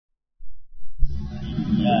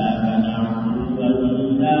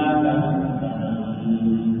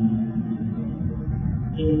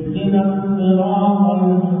الصراط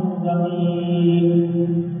المستقيم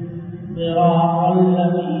صراط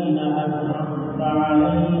الذين أنعمت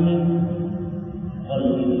عليهم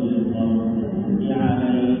غير المغضوب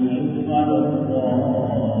عليهم ولا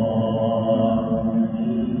الضالين.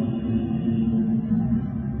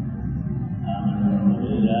 آمنت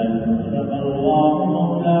بالله صدق الله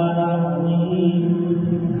مولانا العظيم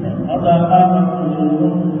وصدق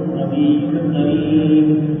رسوله النبي الكريم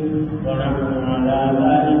ونحن على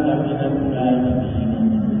ذلك من الكاذبين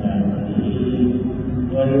الكافرين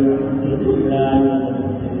والحمد لله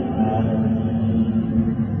رب العالمين.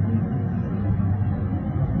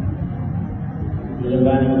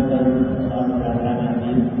 بزبان محترم صاحب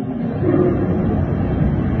العالمين،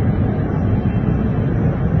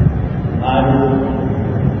 آج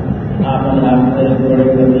آپ اللہ سے بڑے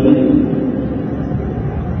کبیر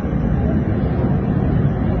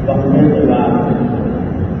بہنے کے بعد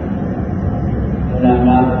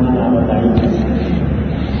ملاقات کی دعوت آئی ہے.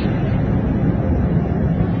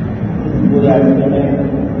 اس پورے عرصے میں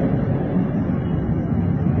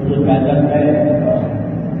مجھے پیدل ہے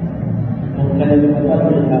مختلف سفر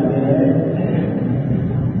میں جاتے ہیں.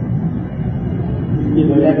 اس کی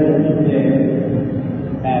وجہ سے مجھے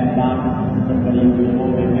احسان بڑی لوگوں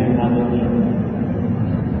میں کہنا دیتے ہیں.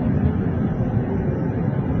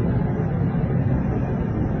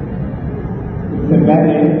 اس سے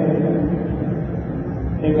پہلے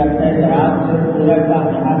ایک اچھا اعتراض سے پورے کا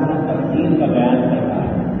لحاظ کی تفصیل کا بیان کرتا ہے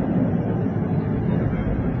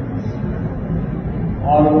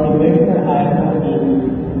اور جو بہتر آیتوں کی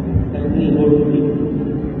تشریح ہو چکی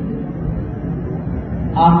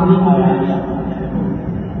آخری آیات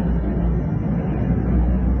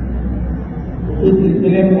اس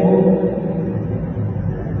سلسلے کو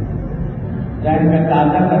ذہن میں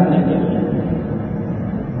تازہ کرنے کے لیے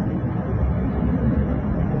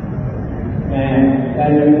میں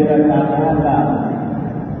پہلے میرا تازہ کا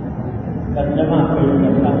ترجمہ پیش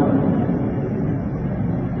کرتا ہوں.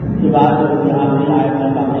 اس کے بعد یہاں بھی آیت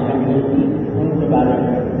باتیں لگ رہی تھی ان کے بارے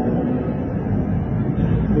میں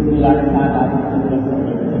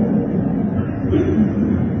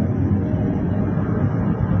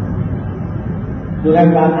سورہ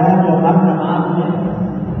فاتحہ جو ہر نماز میں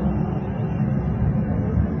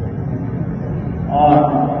اور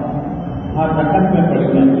ہر رکعت میں پڑھی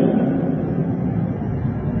جاتی ہے.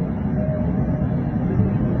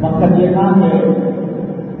 مقصد یہ تھا کہ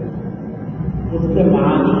اس کے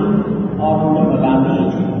معانی اور ان کے مضامین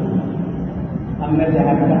ہم میں سے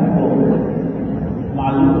ہر شخص کو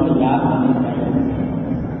معلوم اور یاد آنی چاہیے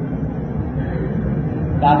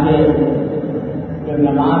تاکہ جب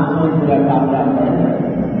نماز میں پورا فاتحہ پڑھے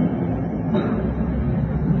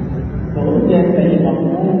تو اس سے صحیح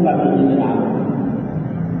مفہوم کا بھی انتظام ہو.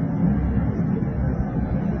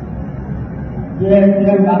 یہ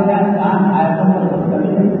پورا فاتحہ 7 آیتوں پر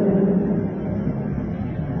مشتمل ہے.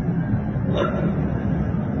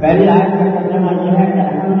 پہلی آیت کا ترجمہ یہ ہے کہ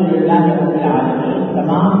الحمدللہ رب العالمین،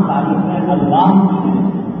 تمام تعریفیں اللہ کی ہیں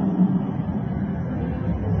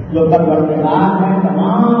جو پروردگار ہے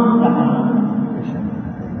تمام جہاں.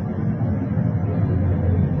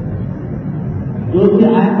 دوسری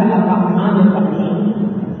آیت کا الرحمن الرحیم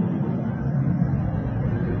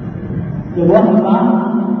کہ وہ اللہ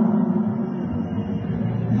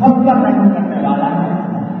سب کا رحم کرنے والا ہے،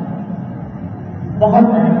 بہت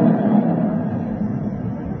رحم کرنے والا ہے.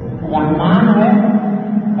 رحمان ہے،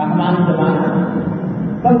 رحمان زبان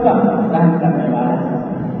سب کا رحم کرنے والا ہے،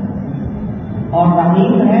 اور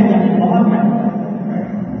رحیم ہے یعنی بہت رحم.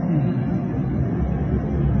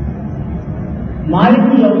 مالک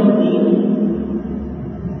یوم الدین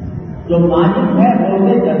جو مالک ہے روز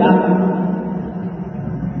جزا کا،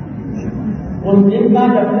 اس دن کا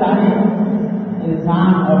جب سارے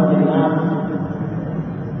انسان اور جنات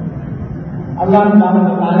اللہ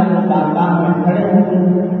تعالیٰ کے بارگاہ میں کھڑے ہوتے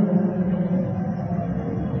ہیں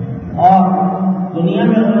اور دنیا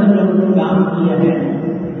میں انہوں نے جو کام کیے ہیں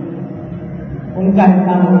ان کا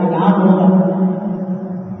حساب و کتاب ہوگا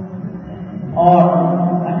اور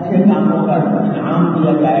اچھے کاموں کا انعام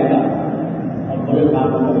دیا جائے گا اور برے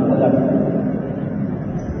کاموں کا سزا.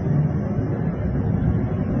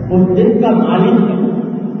 اس دن کا مالک ہے.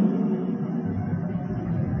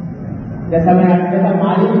 جیسا میں کہتا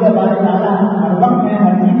مالک کا بارے تعالیٰ ہر وقت ہے،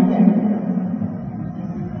 ہر چیز ہے،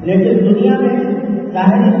 لیکن دنیا میں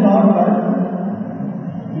ظاہری طور پر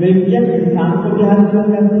ملکیت انسان کو بھی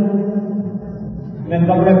حاصل کرتی ہے. میں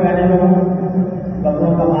کپڑے پہنے ہوا ہوں،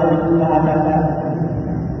 کپڑوں کا مالک کہا جاتا ہے.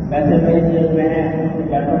 پیسے میرے جیب میں ہیں،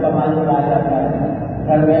 پیسوں کا مالک کہا جاتا ہے.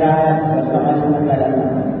 گھر میرا ہے، گھر کا مالک کہا جاتا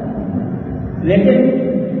ہے. لیکن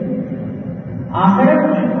آخرت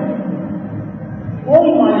میں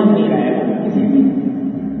کوئی مالک نہیں رہے گا.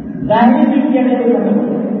 ظاہری ملکیت ہے وہ ختم ہو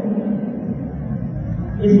جائے.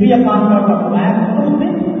 اس لیے خاص طور پر فرمایا خود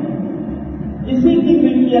میں کسی کی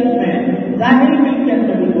ملکیت میں ظاہری ملکیت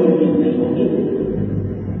میں بھی کوئی چیز نہیں ہوگی.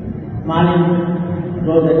 مالک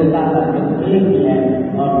روز نکال کر کے ایک ہی ہے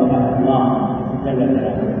اور وہ ہے اللہ جل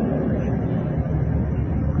جلالہ.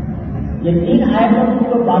 یہ تین آیتوں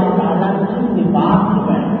کو بارش تعالیٰ کی صفات کی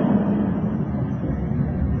بیان ہے.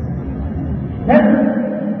 پھر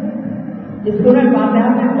اس سورہ فاتحہ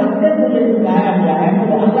میں بندے کو یہ سکھایا گیا ہے کہ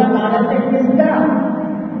وہ اللہ تعالیٰ سے کس طرح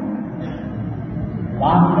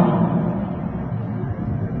بات کریں.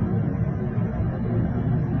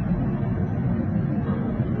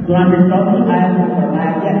 قرآن میں چوتھی آیت میں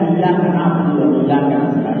فرمایا گیا اللہ کا نام اور اللہ کا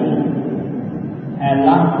نسخہ. اے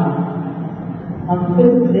اللہ ہم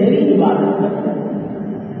صرف تیری عبادت کرتے ہیں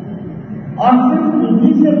اور صرف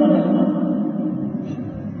انہی سے مدد کرتے ہیں.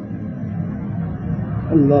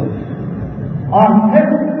 اللہ. اور پھر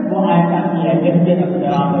وہ آیت آتی ہے جیسے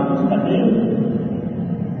اختیار اور مستقیم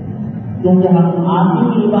کیونکہ ہم آپ ہی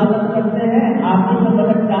کی عبادت کرتے ہیں آپ ہی سے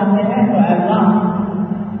مدد چاہتے ہیں تو اے اللہ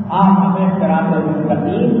آپ ہمیں صراط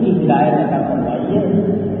مستقیم کی ہدایت عطا فرمائیے.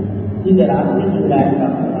 سیدھے راستے کی ہدایت عطا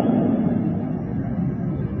فرمائیے.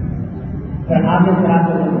 پھر آگے صراط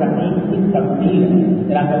مستقیم کی تفصیل ہے.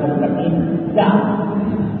 صراط مستقیم کیا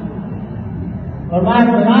فرمایا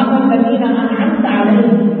صراط الذین انعمت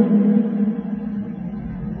علیہم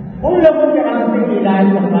ان لوگوں کے راستے کی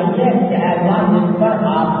ہدایت فرمائیے کہ اے اللہ جن پر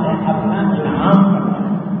آپ نے اپنا انعام کرنا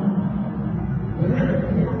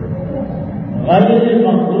غیر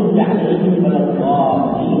المغضوب علیہم ولا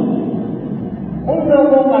الضالین. ان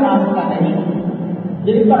لوگوں کا راستہ نہیں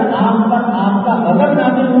جن پر آپ کا غضب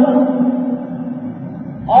نازل ہوا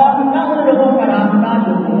اور نہ ان لوگوں کا راستہ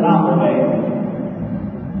جو گمراہ ہو گئے.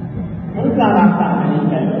 ان کا راستہ نہیں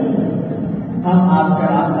ہے. ہم آپ کا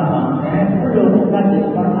راستہ مانتے ہیں ان لوگوں کا جس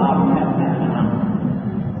پر آپ نے اپنا انعام.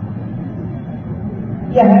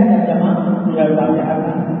 یہ ہے ترجمہ سورہ فاتحہ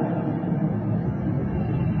کا.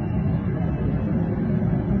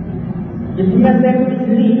 اس میں سے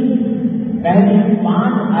پچھلی پہلی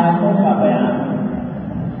 5 آیتوں کا بیان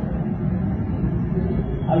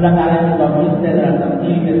اللہ تعالیٰ کی توفیق سے ذرا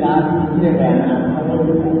تفصیل کے ساتھ دوسرے بیانات کو بول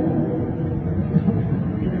دوں.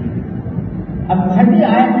 اب 6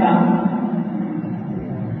 آیت کا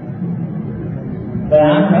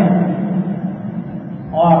بیان ہے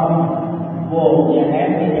اور وہ یہ ہے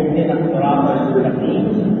کہ اہدنا الصراط المستقیم.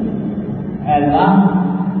 اے اللہ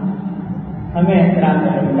ہمیں صراط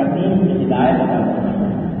المستقیم کی ہدایت عطا فرمائے.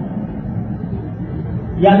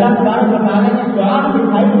 یہ اللہ تبارک و تعالیٰ نے سراط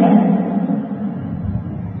دکھائی ہے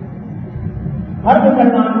ہر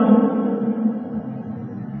مسلمان کو.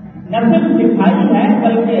 نہ صرف دکھائی ہے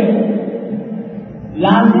بلکہ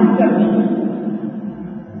لازم کرنی ہے.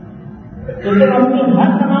 لیکن اپنی ہر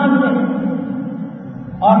نماز میں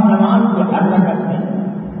اور نماز کے ہر رکعت میں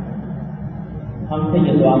ہم سے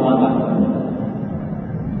یہ دعا مانگا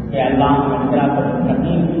کہ اللہ ہمیں صراط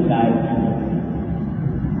المستقیم کی ہدایت کی.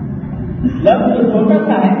 لفظ یہ چھوٹا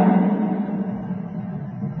سا ہے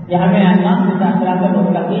کہ ہمیں اللہ سے صراط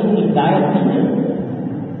المستقیم کی ہدایت نہیں ہے,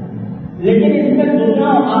 لیکن اس میں دنیا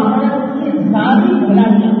اور آخرت کی ساری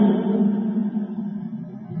بھلائیاں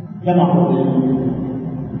جمع ہو گئی.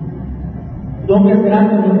 کیونکہ صراط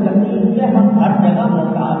المستقیم سے ہم ہر جگہ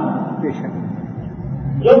محتاج ہیں.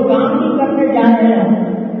 جو کام بھی کرنے جا رہے ہیں,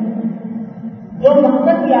 جو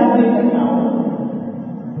مقصد کی حاصل کرنا ہو,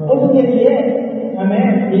 اس کے لیے ہمیں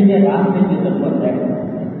سیدھے راستے کی ضرورت ہے.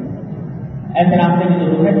 ایسے راستے کی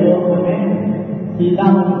ضرورت ہے جو ہمیں سیدھا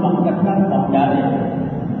اس مقصد تک پہنچا دے.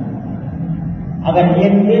 اگر یہ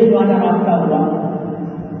تیز والا راستہ ہوا,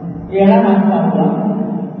 ٹیڑھا راستہ ہوا,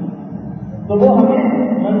 تو وہ ہمیں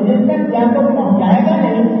منزل تک یا تو پہنچائے گا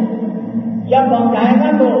نہیں, یا پہنچائے گا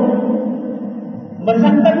تو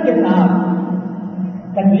مشقت کے ساتھ,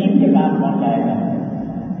 تکلیف کے ساتھ پہنچائے گا.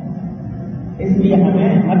 اس لیے ہمیں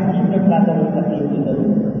ہر چیز میں صراط المستقیم کی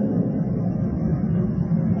ضرورت ہے.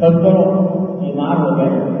 ڈاکٹر بیمار ہو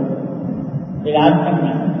گئے, علاج کرنا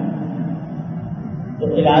ہے,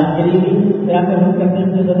 تو علاج کے لیے بھی صراط المستقیم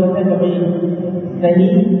کی ضرورت ہے. تو بھائی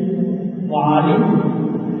صحیح معالج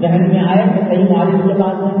ذہن میں آئے کہ صحیح معالج کے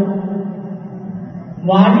پاس ہے.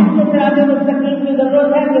 معالج کو صراط المستقیم کی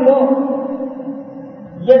ضرورت ہے کہ وہ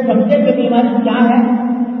یہ سمجھے کہ بیماری کیا ہے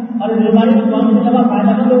اور بیماری کی کون سی دوا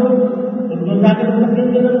فائدہ مند ہوگی. صراط المستقیم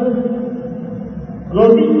کی ضرورت ہے.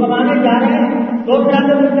 روٹی کمانے جا رہے ہیں تو صراط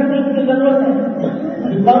المستقیم کی ضرورت ہے.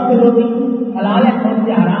 کون سی روٹی حلال ہے, کون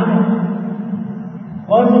سی حرام ہے,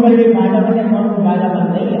 کون سی بڑی فائدہ مند ہے, کون سی فائدہ مند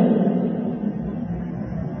نہیں ہے.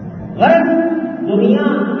 غرض دنیا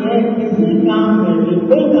کے کسی کام میں بھی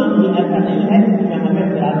کوئی کام بھی ایسا نہیں ہے جس میں ہمیں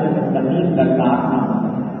صراط مستقیم درکار نہ ہو.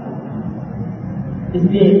 اس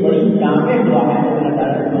لیے بڑی جامع دعا ہے اللہ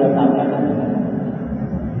تعالیٰ کو عطا کرنا.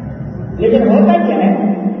 لیکن ہوتا کیا ہے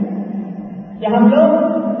کہ ہم لوگ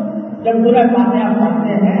جب سورہ فاتحہ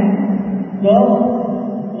پڑھتے ہیں تو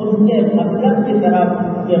اس کے مطلب کی طرف،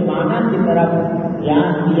 اس کے معنی کی طرف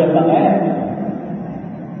دھیان دیے بغیر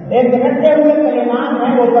ایک رٹے ہوئے کلمات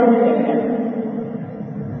ہیں وہ پڑھنے لگتے ہیں.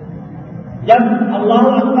 جب اللہ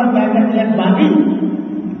اکبر کہہ کر نیت باندھی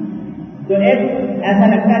تو ایک ایسا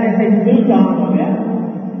لگتا ہے جیسے اسکول کام ہو گیا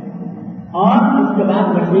اور اس کے بعد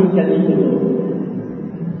مشین چلنی شروع ہو.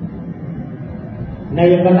 نہ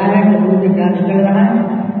یہ پتا ہے کہ منہ سے کیا نکل رہا ہے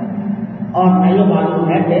اور نہ یہ معلوم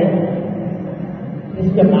ہے کہ اس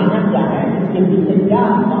کے معنی کیا ہے، اس کے پیچھے کیا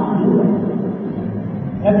مقصود ہے.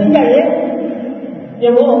 نتیجہ یہ کہ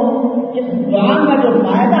وہ اس دعا کا جو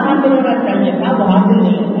فائدہ حاصل ہونا چاہیے تھا وہ حاصل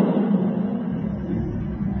نہیں ہوتا.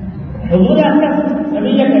 حضور اکرم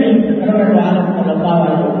نبی کریم صلی اللہ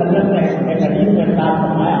علیہ وسلم نے ایک حدیث میں ارشاد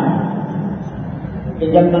فرمایا کہ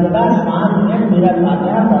جب بندہ شام میں سورہ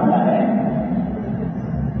فاتحہ پڑھتا ہے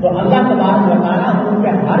تو اللہ تبارک و تعالیٰ ان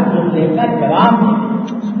کے ہر جملے کا جواب دے.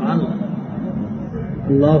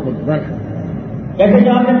 اللہ اکبر. کیسے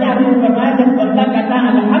جواب دیتے ہیں؟ آپ نے فرمایا جب بندہ کہتا ہے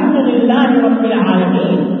الحمدللہ رب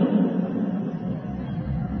العالمین،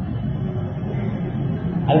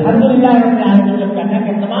 الحمدللہ رب العالمین جب کہتا ہے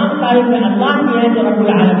کہ تمام تعریفیں اللہ کی ہیں جو رب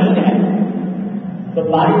العالمین ہے، تو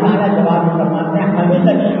باری تعالیٰ جواب فرماتے ہیں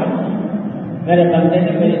ہمیشہ الحمد، میرے بندے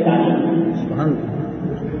نے میری تعریف کی. سبحان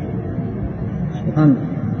سبحان.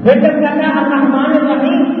 پھر جب کہتا ہے الرحمن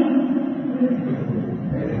الرحیم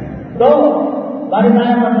تو باری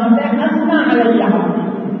تعالیٰ فرماتے ہیں اثنا علیہ،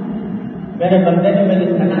 میرے بندے نے میری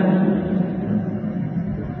ثنا کی.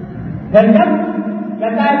 پھر جب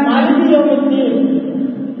کہتا ہے مالک یوم الدین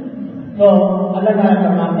تو اللہ تعالیٰ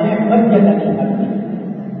فرماتے ہیں بچے نہیں کرتے،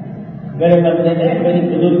 میرے بندے نے میری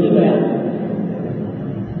بزرگی بیان کی.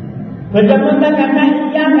 پھر جب بندہ کہتا ہے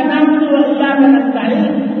ایاک نعبد و ایاک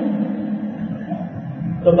نستعین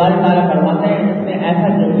تو باری تعالیٰ فرماتے ہیں اس نے ایسا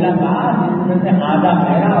جملہ کہا جس میں سے آدھا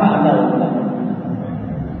میرا اور آدھا اس کا.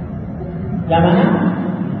 کیا مانا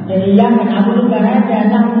کہ ایاک نعبد کا ہے کہ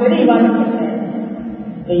ایسا ہم تیری عبادت کرتے ہیں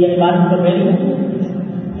تو یہ عبادت تو میری ہے،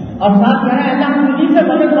 اور ساتھ کہہ رہا ہے اللہ ہم تجھی سے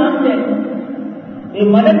مدد مانگتے ہیں، یہ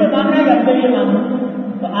مدد جو مانگنا ہے یا اپنے لیے مانگنا،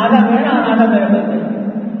 تو آدھا میرا اور آدھا میرا بندے.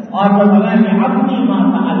 اور جو بنا کہ اب نہیں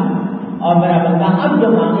مانگتا اور میرا بندہ اب جو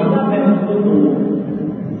مانگے گا میں اس کو دوں گا.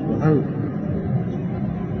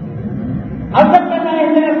 اب جب کہنا ہے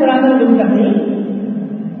اتنا صراط المستقیم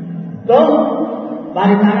تو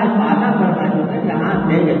باری تعالیٰ وعدہ کرتا ہے کہ ہاں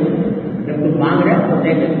دے گے، جب تم مانگ رہے تو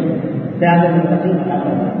دے گے. صراط المستقیم عطا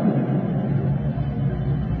کرتا ہے.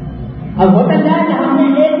 اب ہوتا جائے کہ ہم نے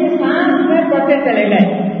ایک ہی سانس میں پڑھتے چلے گئے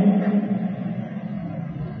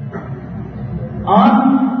اور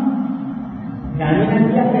جانے نہ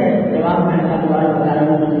کیا کہ جواب میں اللہ تبارک و تعالیٰ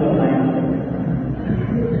نے مجھ کو بتایا.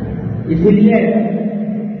 اسی لیے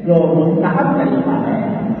جو مستحب طریقہ ہے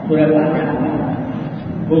سورہ فاتحہ کا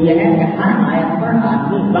وہ یہ ہے کہ ہر آیت پر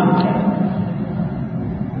آدمی وقت ہے.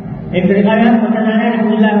 ایک طریقہ ہے پتہ جانا ہے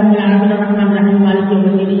الحمدللہ رب العالمین الرحمن الرحیم مالک یوم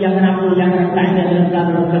الدین ایاک نعبد و ایاک نستعین اهدنا الصراط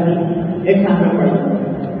المستقیم ایک ساتھ میں پڑھیں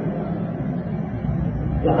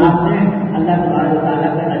تو آپ نے اللہ تبارک و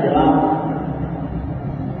تعالیٰ کا نہ جواب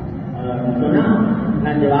سنا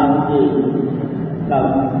نہ جواب کی کا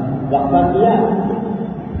وقفہ کیا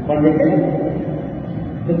پڑھ دیتے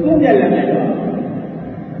تو کیوں کیا لگتا ہے جواب؟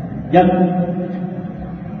 جب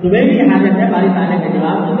تمہیں بھی حاجت ہے باری تعالیٰ کے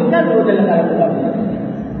جواب تو کتنا دور سے لگا رہا.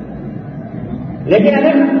 لیکن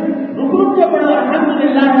اگر رک کے پڑھو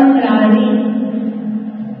الحمدللہ رب العالمین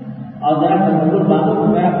اور ذرا تصور باتوں کو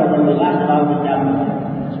میرا پروردگار جواب میں کیا ہوتا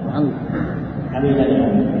ہے ابھی لگے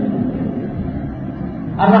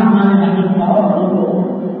الرحمن الرحیم کا اور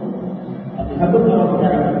تصور کرو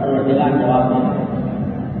میرا پروردگار جواب دے.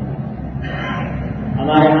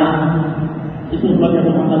 ہمارے یہاں اس امت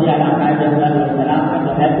محمد علیہ السلام کا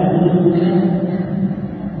جو ہے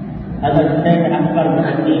حضرت شیخ اکبر بن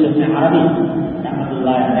عقیل ابن عربی رحمۃ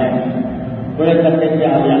اللہ علیہ بڑے درجے کے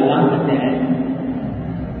اولیاء اللہ کرتے ہیں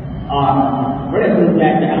اور بڑے درجے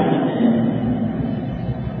کے عالم ہیں.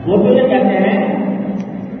 وہ تو یہ کہتے ہیں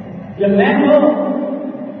کہ میں تو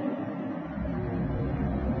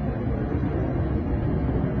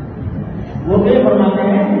وہ یہ فرماتے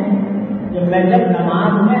ہیں کہ میں جب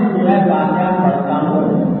نماز میں سورہ فاتحہ پڑھتا ہوں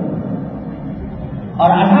اور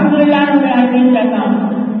الحمدللہ رب العالمین کہتا ہوں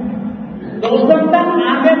تو اس وقت تک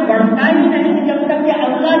آگے بڑھتا ہی نہیں جب تک کہ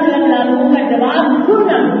اللہ جل جلالہ کا جواب سن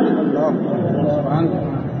نہ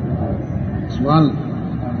سبحان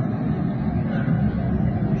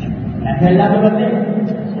ایسے اللہ کے بندے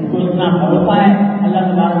ان کو اتنا بھروسہ ہے اللہ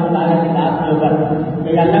تبارک و تعالیٰ کی ذات کے اوپر کہ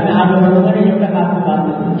اللہ میں آگے بڑھوں گا نہیں جب تک آپ کی بات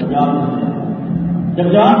نہیں جواب نہیں دے.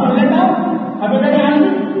 جب جواب سن لیتا ہوں ابھی تک آئی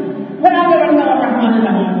پھر آگے بڑھتا ہوں رحمان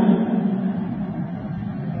الرحیم.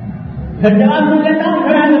 پھر جواب سن لیتا ہوں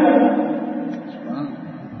پھر آگے بڑھتا ہوں.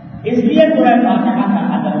 اس لیے سورہ فاتحہ کا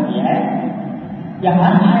ادب یہ ہے کہ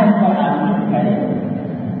ہر آیت پر آدمی کرے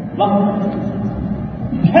وقت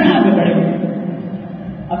پھر آگے بڑھے.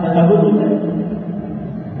 اب تصور کرے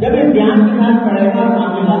جب اس دھیان کے ساتھ پڑھے گا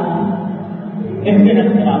مانگے گا اس کے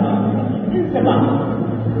نقصان اس سے مانگو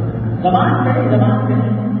زبان کرے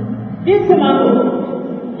جس سے مانگو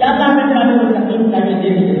یا اللہ میں چلانے کو تکلیف چاہیے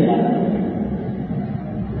دینے کے لیے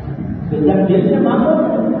تو جب دل سے مانگو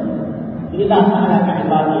اللہ تعالیٰ کا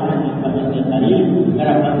عبادت کرنے کے قریب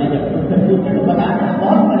میرا بندے جب اس سے پوچھے تو بتانا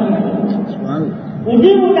بہت قریب ہے. اسی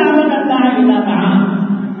مطابق کرتا ہے اللہ تعالیٰ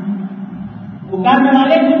پکارنے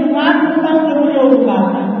والے کی پکار کرتا ہوں کہ مجھے وہ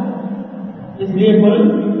پکارتا ہے. اس لیے کوئی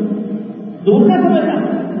دور نہ سمجھنا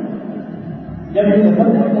جب اس کو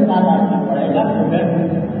سمجھنے کے ساتھ آنا پڑے گا تو پھر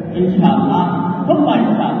انشاءاللہ خود کا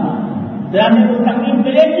انشاءاللہ جانے کو تکلیف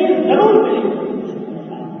ملے گی ضرور ملے گی.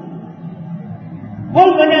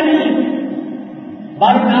 کوئی وجہ نہیں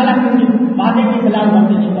بارے تعالیٰ کسی وعدے کے خلاف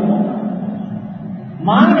بندی نہیں کرنا.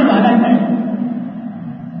 مانگنے والا ہے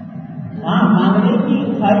ہاں مانگنے کی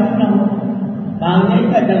خواہش نہ ہو مانگنے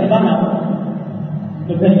کا جذبہ نہ ہو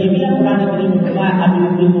تو پھر یہ بھی قرآن کریم میں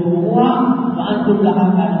حدیث کو ہوا تو لہا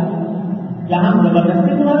کا جہاں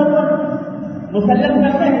زبردستی تمہارے اوپر مسلط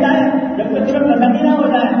کرتے ہدایت جب کہ تمہیں پسند ہی نہ ہو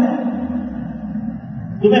جائے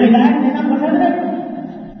تمہیں ہدایت دینا پسند ہے.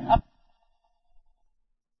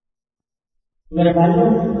 میرے بھائیوں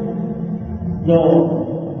جو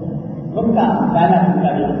ان کا پہلا حصہ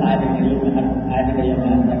جو آیت کریم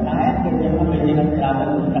میں کرتا ہے کہ جب ہم جنت صراط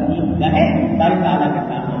المستقیم گئے باری تعالیٰ کے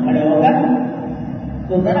سامنے کھڑے ہو کر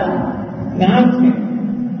تو ذرا دھیان سے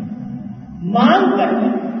مانگ کر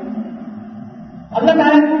اللہ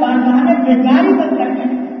تعالیٰ کی بارگاہ میں بیکاری بن کر کے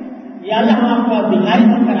یا اللہ ہم آپ کو دلائی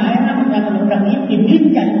بن کر آئے نا صراط المستقیم کی بیچ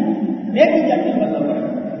چاہیے لیکن جلدی بدل کریں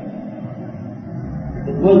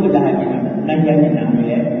تو کوئی بھی کہا کہ نہیں نہ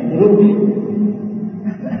ملے رک لے.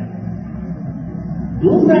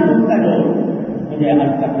 دوسرا نقطہ جو مجھے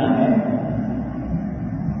عرض کرنا ہے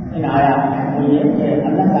ان آیات میں وہ یہ کہ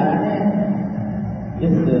اللہ تعالیٰ نے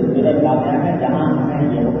اس سورۃ واقعہ میں جہاں ہمیں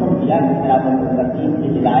یہ حکم دیا کہ صراط المستقیم کی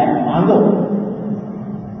ہدایت مانگو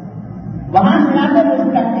وہاں صراط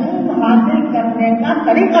المستقیم حاصل کرنے کا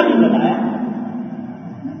طریقہ بھی بتایا.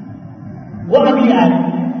 وہ ابھی آئے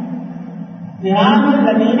صراط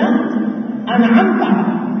الذین انعمت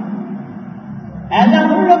ایسا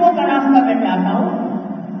ان لوگوں کا راستہ میں چاہتا ہوں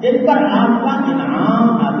جن پر آپ کا انعام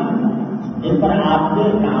حاصل ہو جن پر آپ کے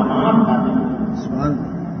انعامات حاصل ہو.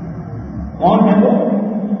 کون ہے وہ؟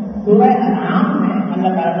 سورہ انعام میں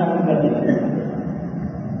اللہ تعالیٰ نے ذکر دیا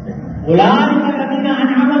اولئک الذین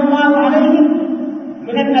انعم اللہ علیہم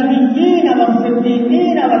من النبیین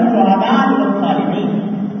والصدیقین والشہداء والصالحین.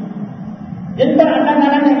 جن پر اللہ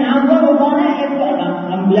تعالیٰ نے انعام ہوا وہ کون ہے؟ ایک تو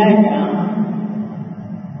انبیاء کرام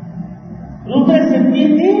دوسرے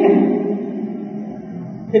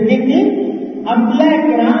صدیقین انبیاء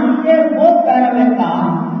کرام کے وہ پیروکار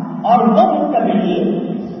اور وہ متبعین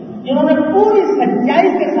جنہوں نے پوری سچائی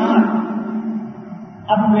کے ساتھ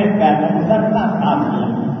اپنے پیغمبر کا ساتھ دیا.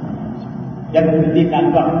 جب صدیق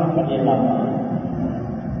اکبر رضی اللہ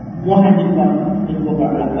عنہ وہ ہے جن کو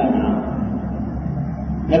پڑھنا کا نام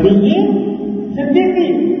نبیین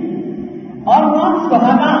صدیقین اور وہ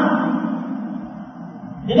شہداء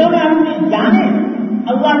جنہوں نے اپنی جانیں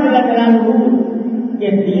اللہ جل جلالہ کے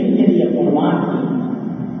دین کے لیے قربان کی.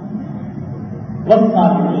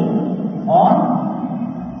 والصالحین اور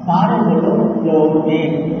سارے لوگ جو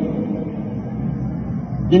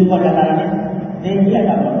جن کو اللہ نے نیکی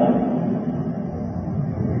ادا کرنا ہے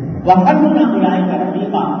وہ حسن اولئک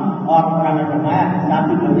رفیقا اور قرآن نے فرمایا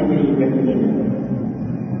ساتھی بننے کے لیے ویسے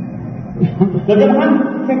تو جب ہم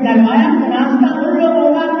سے کہلوایا راستہ ان لوگوں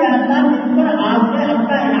کا کہ اللہ جس پر آپ نے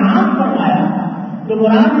اپنا انعام فرمایا تو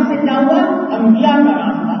مراد سے کیا ہوا؟ انبیاء کا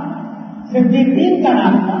راستہ صدیقین کا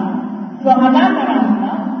راستہ شہداء کا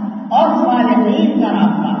راستہ اور صالحین کا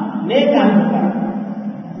راستہ نیک آدمی کا راستہ.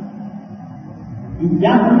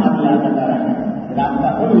 کیا فرما دیا اللہ تعالیٰ نے راستہ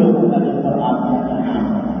ان لوگوں کا جس پر آپ نے اپنا انعام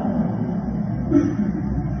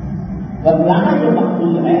بدلانا یہ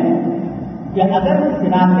مقصود ہے کہ اگر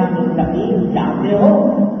صراط مستقیم چاہتے ہو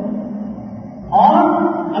اور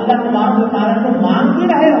اللہ تبارک و تعالیٰ سے مانگ بھی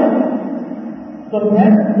رہے ہو تو پھر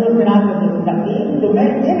جو صراط مستقیم تمہیں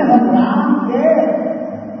ان حضرات کے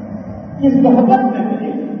اس محبت میں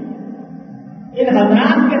ملے، ان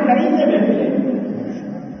حضرات کے طریقے میں ملے.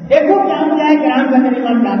 دیکھو کیا ہے کرام کا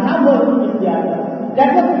کلمہ کیا تھا وہ اختیار کرو،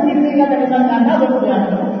 جیسے کسی کا کلمہ کیا تھا وہ اختیار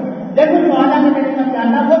کرو، جیسے مولا کا کلمہ کیا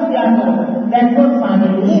تھا وہ اختیار کرو، جیسے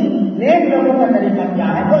سامعین نیک لوگوں کا طریقہ کیا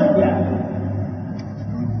ہے وہ اختیار کرو.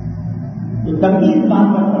 تو تمیز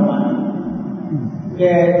بات پر فرمانا کہ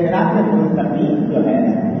صراط مستقیم جو ہے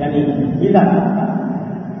یعنی سیدھا راستہ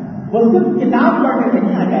وہ صرف کتاب پڑھنے سے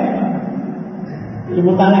نہیں آ جائے گا. یہ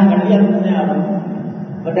مطالعہ کر لیا تم نے اب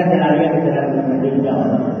پتہ چلا لیا کہ ذرا کیا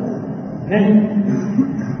ہونا نہیں،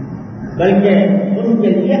 بلکہ اس کے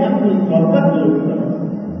لیے اپنی صحبت ضرور کرو،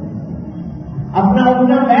 اپنا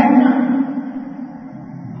اٹھنا بیٹھنا،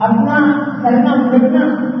 اپنا چلنا پھرنا،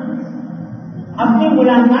 اپنی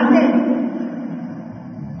ملاقاتیں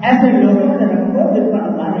ایسے لوگوں سے رکھو جس پر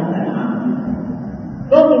اللہ نے پیغام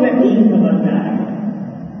تو تمہیں دین سمجھ میں آئے گا،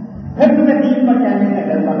 پھر تمہیں دین پر جانے کا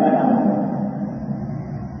جذبہ پیدا ہوگا.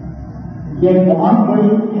 یہ بہت بڑی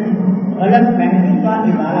غلط فہمی کا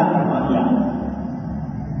اشارہ فرما دیا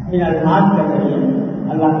ان الفاظ کے ذریعے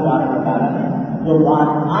اللہ تبارک و تعالیٰ نے جو بات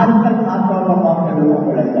آج تک خاص طور پر بہت سے لوگوں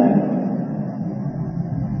کو لگ جائے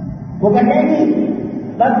وہ کہتے ہیں کہ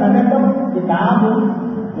بس ہمیں تو کتاب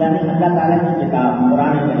یعنی اللہ تعالیٰ کی کتاب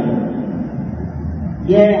قرآن کریم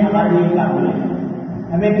یہ ہمارے لیے کافی ہے،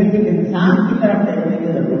 ہمیں کسی انسان کی طرف دیکھنے کی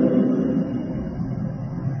ضرورت نہیں.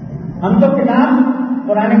 ہم تو کتاب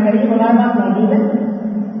قرآن کریم ہمارے پاس موجود ہے،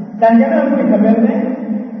 ترجمے اس کے خبر میں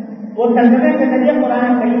وہ ترجمے کے ذریعے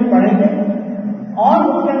قرآن کریم پڑھیں گے اور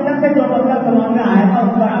اس کے اندر سے جو مطلب سمجھ میں آئے گا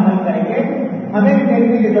اس پر عمل کریں گے. ہمیں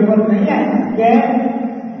دیکھنے کی ضرورت نہیں ہے کہ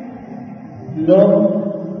لوگ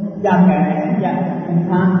کیا کہہ رہے ہیں یا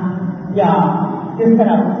انسان یا کس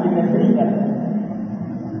طرح اس کی تشریح کر رہے ہیں.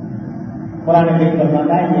 قرآن کریم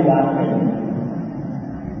فرماتا ہے یہ بات نہیں ہے.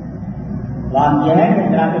 بات یہ ہے کہ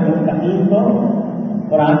صراط مستقیم کو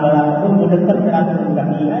قرآن والا خود مجسم صراط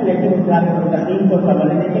مستقیم ہے، لیکن اس صراط مستقیم کو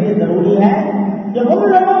سمجھنے کے لیے ضروری ہے کہ ان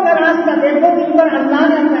لوگوں کا راستہ دیکھو جن پر اللہ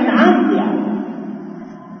نے اپنا انعام کیا،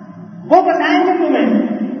 وہ بتائیں گے تمہیں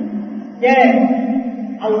کہ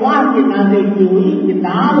اللہ کی نازل کی ہوئی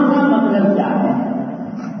کتاب کا مطلب کیا ہے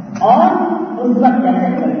اور اس پر کیسے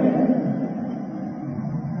کرتے ہیں.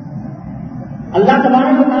 اللہ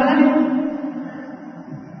تبارک و تعالیٰ نے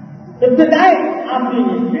ابتدائی آخری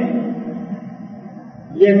جس میں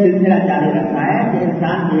یہ سلسلہ جاری رکھا ہے کہ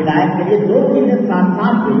انسان کی ہدایت کے لیے دو چیزیں ساتھ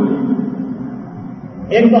ساتھ ہوئی ہیں.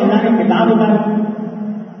 ایک تو اللہ نے کتاب اتاری،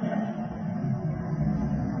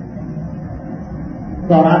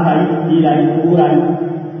 تورات آئی، انجیل آئی، زبور آئی،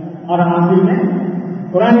 اور آخر میں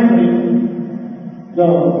قرآن کریم جو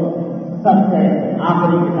سب سے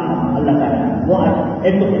آخری کتاب اللہ تعالیٰ وہ آئی.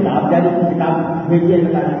 ایک تو کتاب جاری کی کتاب بھیجیے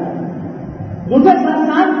اللہ تعالیٰ، دوسرے ساتھ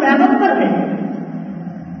ساتھ پیغمبر ہے.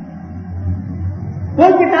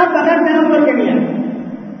 کوئی کتاب بغیر پیغمبر کے نہیں آئی.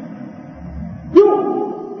 کیوں؟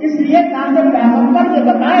 اس لیے تاکہ پیغمبر یہ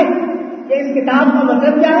بتائے کہ اس کتاب کا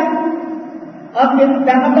مطلب کیا ہے اور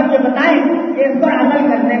پیغمبر یہ بتائے کہ اس پر عمل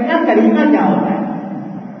کرنے کا طریقہ کیا ہوتا ہے.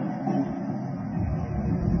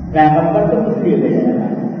 پیغمبر تو اس لیے بھیجا جاتا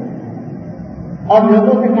ہے اور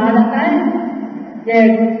لوگوں سے کہا جاتا ہے کہ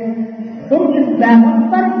تم اس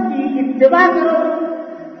پیغمبر کی اتباع کرو،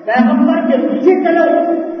 پیغمبر کے پیچھے چلو،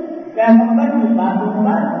 پیغمبر کی باتوں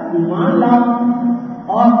پر ایمان لاؤ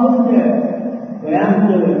اور اس کے بیان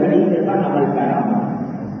کے طریقے پر عمل کرو.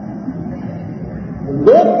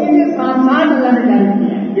 دو چیزیں ساتھ ساتھ اللہ نے جاری کی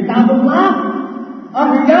ہیں، کتاب اللہ اور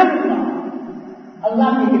رجال اللہ.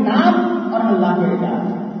 اللہ کی کتاب اور اللہ کے رجال،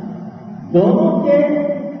 دونوں کے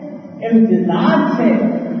امتزاج سے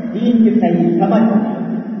دین کی صحیح سمجھ ہوتی ہے.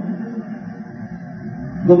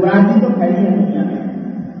 گمراہی تو پھیلی ہے دنیا میں،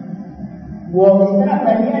 وہ اس طرح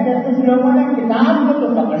پھیلی ہے جیسے کچھ لوگوں نے کتاب کو تو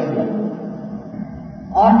پکڑ لیا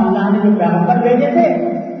اور اللہ نے جو پیغمبر بھیجے تھے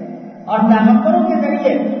اور پیغمبروں کے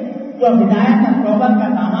ذریعے جو ہدایت اور توبہ کا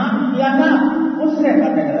سامان کیا تھا اس سے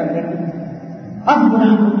قطع نظر کر دی. اب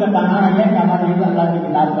گناہ خود کا دانا ہے کہ ہمارے لیے اللہ کی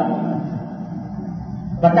کتاب کا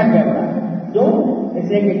بٹک گیا بڑا جو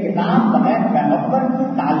اسے کہ کتاب بغیر پیغمبر کی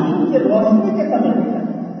تعلیم کے روشنی سے سمجھ نہیں سکتے.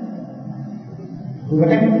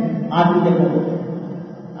 آج بھی دیکھو،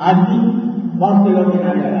 آج بھی بہت سے لوگ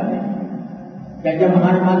کتاب لگاتے ہیں کہ جب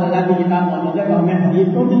ہمارے پاس اللہ کی کتاب موجود ہے تو ہمیں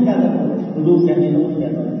حدیثوں کی کیا ضرورت ہے، حدود سے حدیثوں کی کیا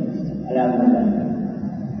ضرورت ہے.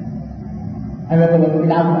 ہمیں تو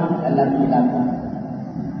کتاب اللہ کی کتاب کا.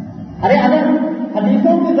 ارے اگر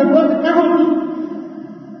حدیثوں کی ضرورت نہ ہوتی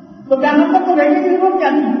تو پیغمبر کو بھیجنے کی ضرورت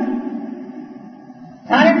کیا تھی؟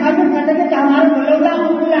 سارے کافر کہتے تھے کہ ہمارے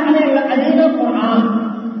علیہ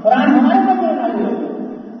قرآن ہمارے پاس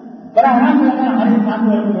بڑا حرام لگا ہمارے ساتھ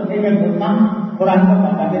قرآن کا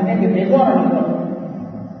موقع دیتے ہیں کہ دیکھو اور دیکھو.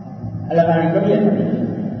 اللہ تعالیٰ نے کبھی ایسا نہیں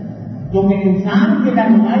کیونکہ انسان کی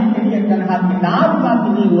رہنمائی کے لیے تنہا کتاب کافی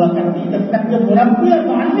نہیں ہوا کرتی جب تک کہ مربی اور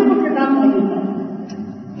معلم کو کتاب موجود ہے.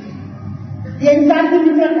 یہ انسان کی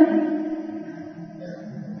فطرت ہے.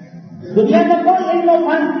 دنیا کا کوئی علم و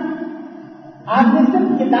فن آدمی صرف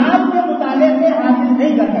کتاب کے مطالعے سے حاصل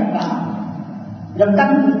نہیں کر سکتا جب تک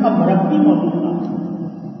اس کا مربی موجود نہ ہو.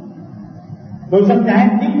 کوئی سب چاہے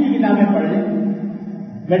طب کی کتابیں پڑھ لیں,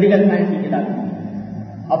 میڈیکل سائنس کی کتابیں,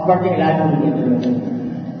 اب پڑھ کے علاج ہونے کی ضرورت ہے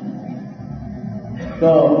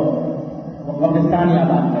تو وہ پاکستان یا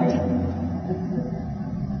بات کرے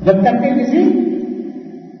جب تک کہ کسی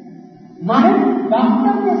ماہر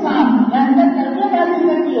ڈاکٹر کے ساتھ محنت تربیت حاصل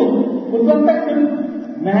کرتی ہو اس وقت تک صرف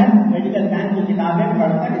محض میڈیکل سائنس کی کتابیں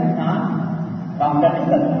پڑھ کر انسان ڈاکٹر نہیں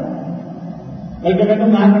کرتا. بلکہ میں تو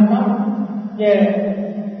کہا کرتا ہوں کہ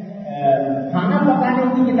کھانا پکانے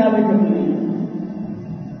کی کتابیں ضروری ہیں.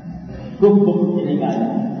 کک سے نکالا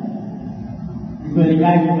اس میں لکھا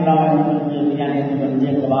ہے کہ پلاؤ ایسے بنتی ہے, بریانی ایسے بنتی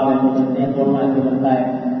ہے, کباب ایسے بنتے ہیں, قورمہ ایسے بنتا ہے.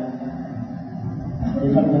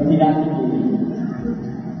 یہ سب تفصیلات کی چیزیں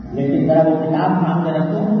لیکن ذرا وہ کتاب سامنے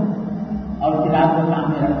رکھو اور کتاب کو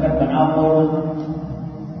سامنے رکھ کر بناؤ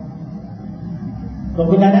تو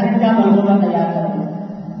خدا نے کیا منصوبہ تیار کر دیا.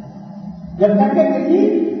 جب تک کہ کسی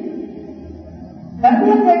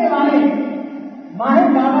تربیت دینے والے ماہر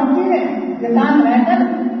باورچی نے کسان رہ کر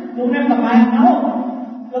تمہیں پکایا نہ ہو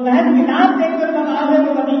تو محض کتاب دیکھ کر پکاؤ گے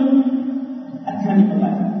تو کبھی اچھا نہیں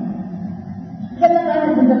پکایا. اللہ تعالیٰ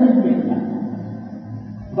نے زندگی پیش کیا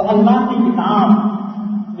تو اللہ کی کتاب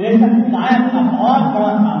بے شک ہدایت کا بہت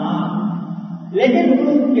بڑا سامان, لیکن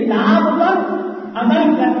اس کتاب پر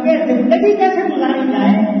عمل کر کے زندگی کیسے گزاری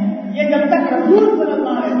جائے یہ جب تک رسول صلی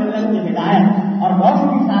اللہ علیہ وسلم کی ہدایت اور موت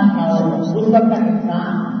کے ساتھ نہ ہو اس وقت تک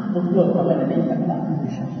انسان اس کو سمجھ نہیں سکتا.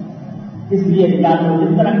 اس لیے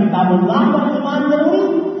جس طرح کتاب اللہ پر ایمان ضروری,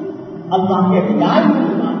 اللہ کے ہدایت پر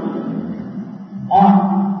ایمان ضروری, اور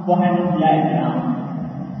وہ ہے انبیاء کرام.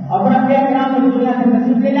 اگر انبیاء کرام رسول اللہ سے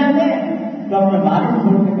نصیب لے جاتے ہیں تو اپنے بارش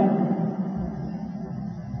چھوڑ کے جاتے ہیں.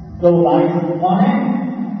 تو وہ بارش کون ہے؟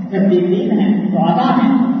 صدیقین ہیں, شہداء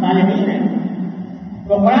ہیں, صالحین ہیں.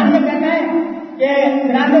 تو قرآن میں کہتا ہے کہ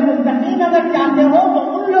صراط مستقیم اگر چاہتے ہو تو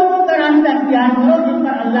ان لوگوں کا راستہ اختیار کرو جن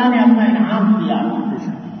پر اللہ نے اپنا انعام کیا.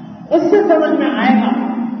 اس سے سمجھ میں آئے گا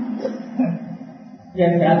کہ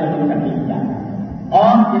صراط مستقیم کیا ہے,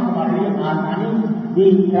 اور یہ تمہارے لیے آسانی بھی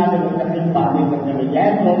صراط مستقیم باتیں کرنے میں جائے.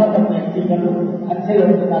 صحبت اپنی اچھی کر لو, اچھے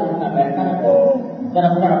لوگوں کے ساتھ اپنا بیٹھا رکھو,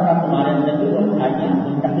 طرف طرف تمہارے اندر جو اٹھائیاں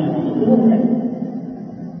مستقیم ہونے شروع ہو جائیں.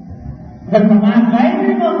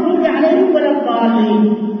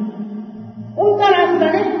 ان کا راستہ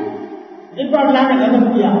نہیں جن پر اللہ نے غضب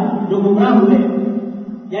کیا, جو گمراہ ہوئے.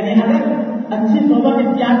 یعنی اگر اچھی صحبت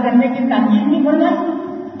اختیار کرنے کی تاکید نہیں فرمائی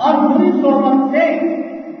اور بری صحبت سے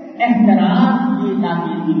احترام کی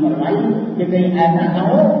تاکید بھی فرمائی کہ کہیں ایسا نہ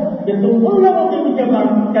ہو کہ تم ان لوگوں کے پیچھے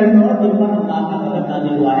چل رہو جن پر اللہ کا غضب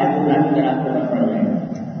نازل ہوا ہے, گمراہی کے راستے پر پڑ جائے.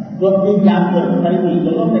 تو اپنی جان کو خریدی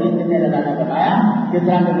دونوں طریقے سے اللہ نے بتایا کہ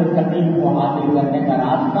صراط مستقیم کو حاصل کرنے کا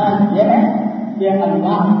راستہ یہ ہے کہ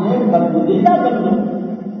اللہ کے برگزیدہ بندوں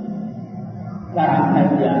کا راستہ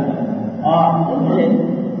اختیار کرو اور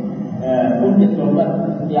ان کی صحبت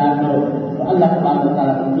اختیار کرو تو اللہ تبارک و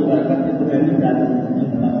تعالیٰ ان کی برکت سے تمہیں بھی صراط مستقیم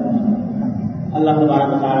بنا کرنا. اللہ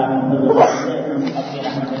تبارک و تعالیٰ اپنی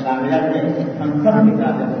رحمت کاملہ سے ہم سب کی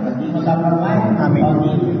صراط مستقیم عطا فرمائے اور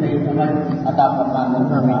دین کی صحیح سمجھ عطا فرمائے,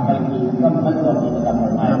 عمل کی مکمل توفیق عطا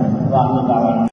فرمائے.